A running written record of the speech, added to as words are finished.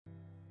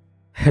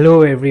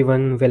Hello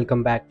everyone,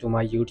 welcome back to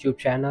my YouTube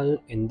channel.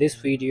 In this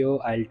video,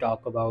 I'll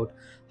talk about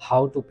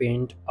how to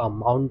paint a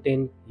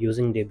mountain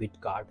using debit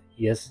card.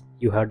 Yes,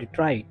 you heard it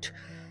right.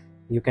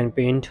 You can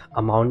paint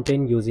a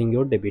mountain using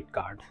your debit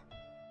card.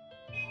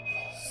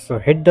 So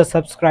hit the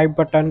subscribe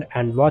button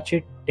and watch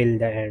it till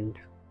the end.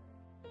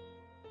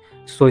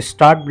 So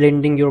start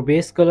blending your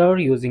base color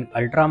using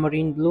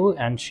ultramarine blue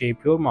and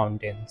shape your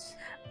mountains.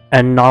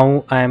 And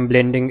now I am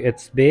blending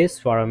its base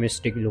for a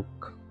mystic look.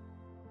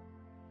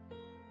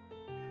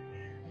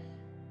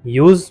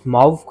 Use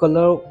mauve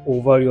color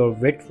over your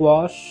wet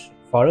wash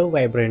for a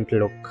vibrant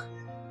look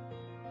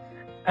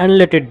and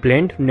let it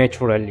blend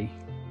naturally.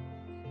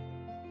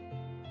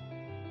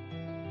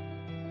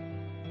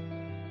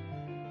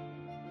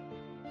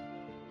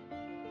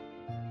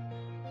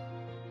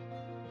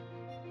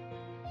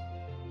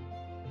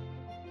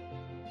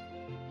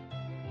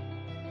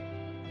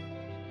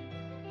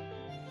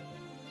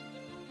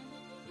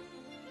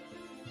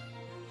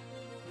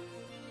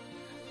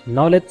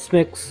 Now let's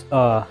mix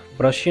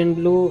Prussian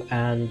blue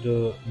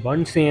and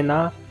burnt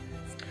sienna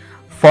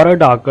for a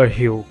darker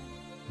hue.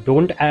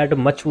 Don't add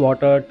much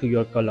water to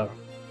your color.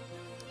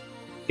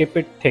 Keep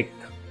it thick.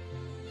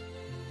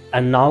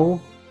 And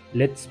now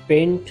let's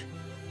paint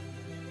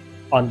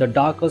on the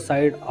darker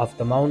side of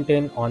the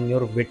mountain on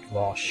your wet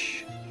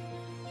wash.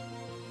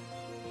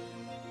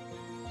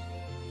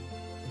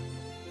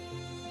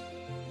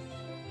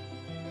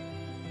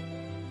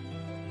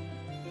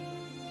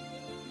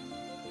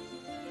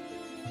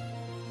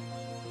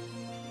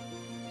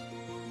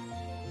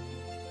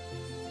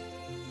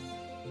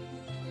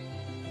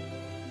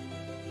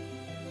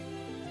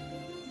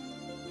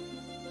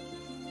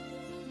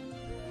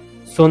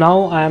 So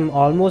now I am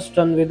almost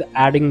done with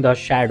adding the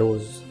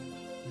shadows.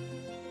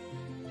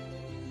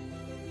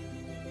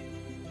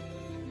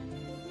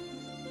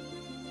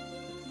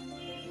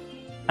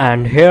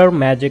 And here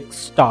magic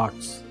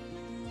starts.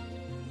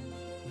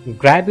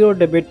 Grab your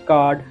debit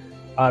card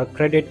or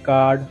credit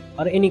card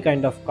or any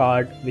kind of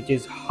card which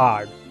is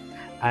hard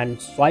and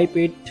swipe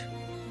it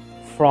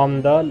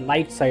from the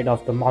light side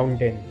of the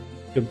mountain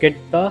to get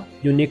the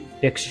unique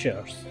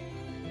textures.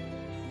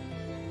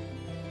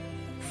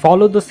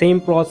 Follow the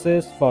same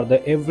process for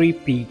the every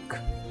peak.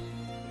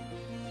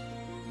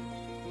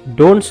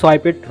 Don't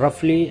swipe it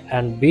roughly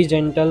and be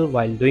gentle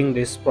while doing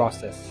this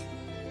process.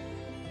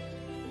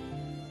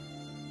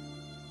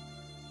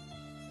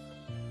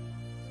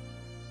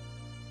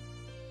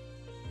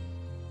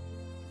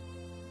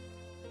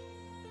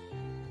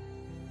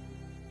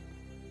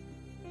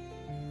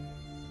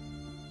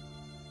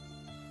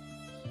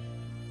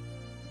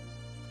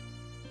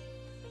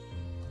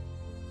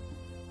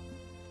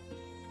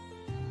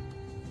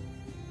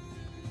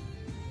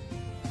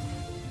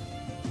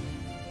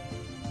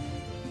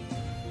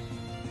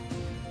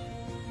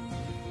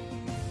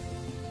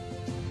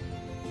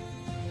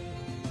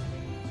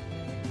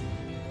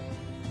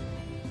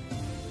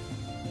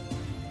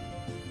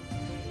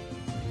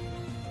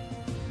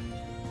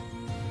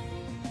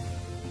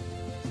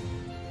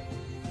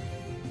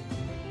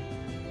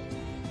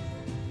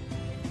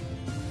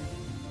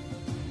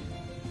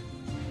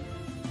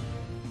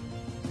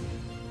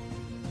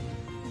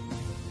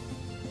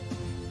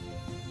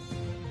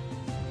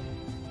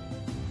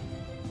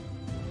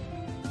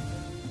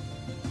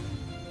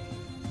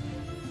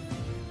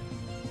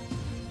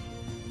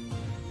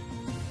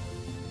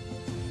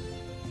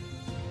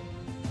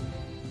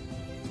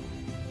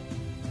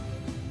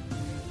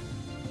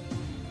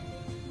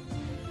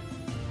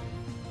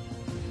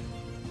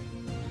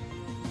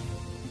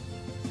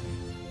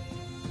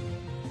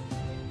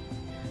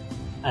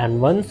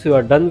 And once you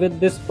are done with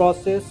this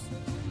process,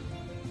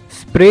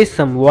 spray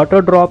some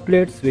water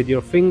droplets with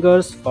your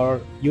fingers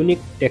for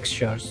unique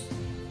textures.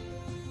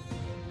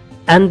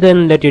 And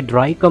then let it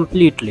dry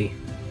completely.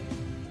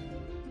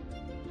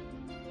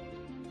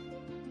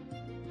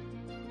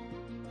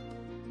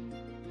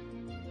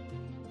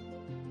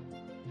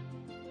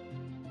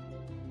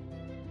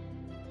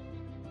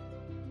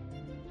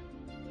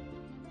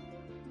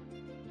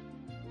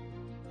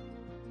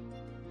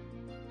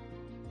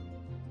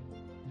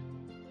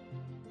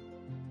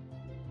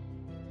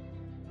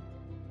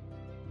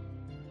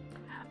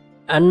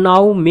 And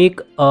now make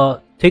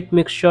a thick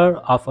mixture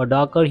of a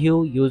darker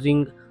hue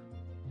using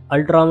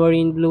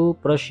ultramarine blue,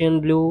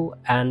 Prussian blue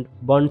and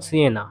burnt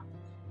sienna.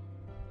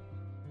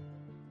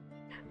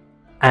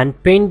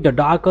 And paint the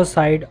darker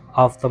side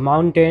of the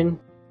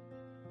mountain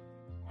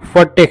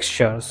for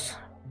textures.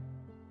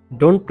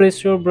 Don't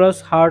press your brush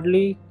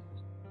hardly,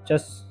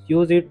 just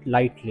use it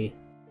lightly.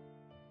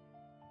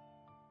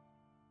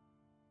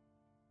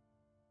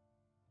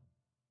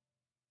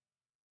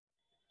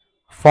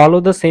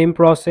 Follow the same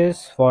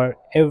process for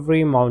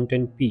every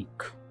mountain peak.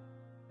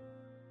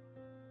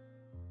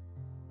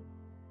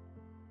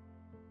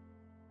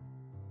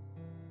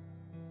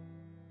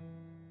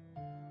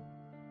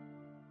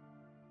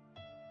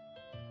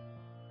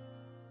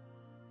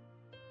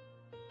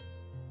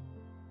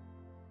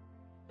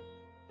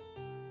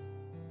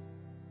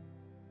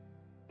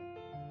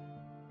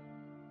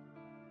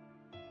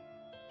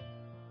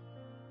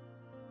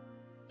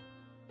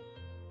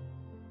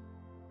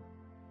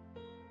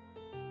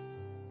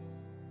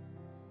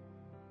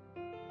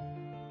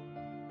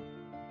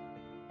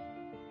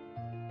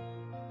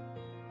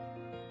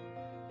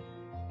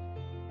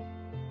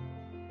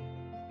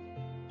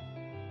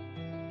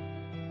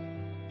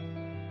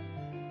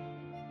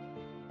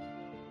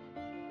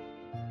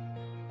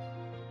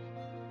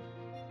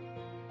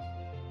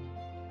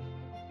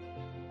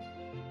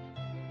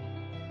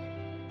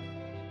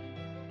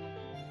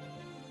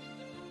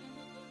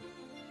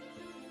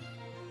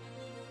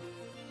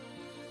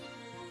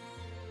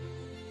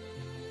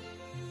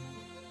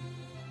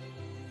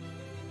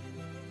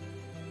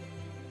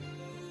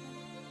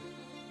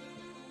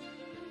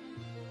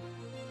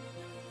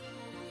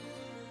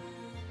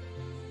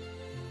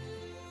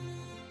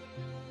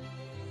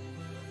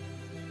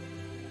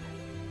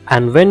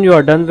 And when you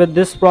are done with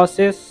this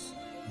process,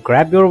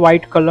 grab your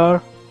white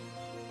color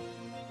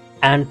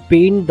and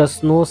paint the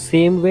snow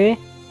same way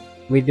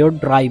with your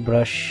dry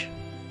brush.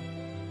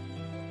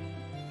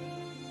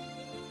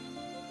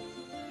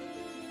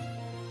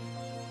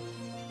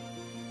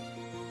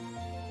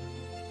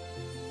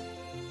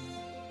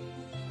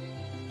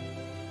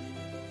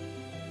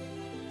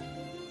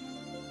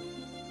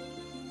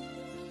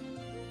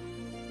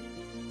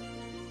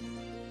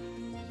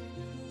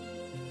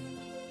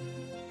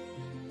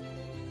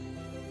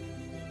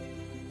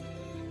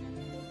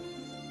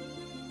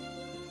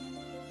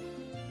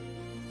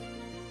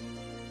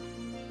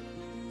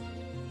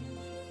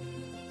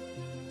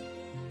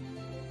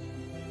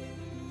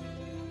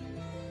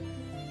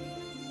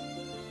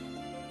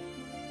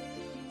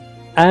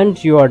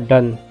 And you are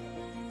done.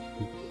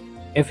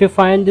 If you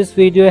find this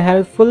video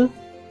helpful,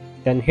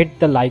 then hit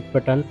the like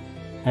button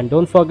and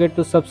don't forget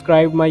to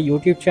subscribe my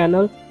YouTube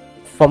channel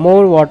for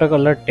more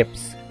watercolor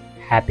tips.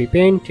 Happy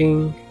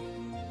painting!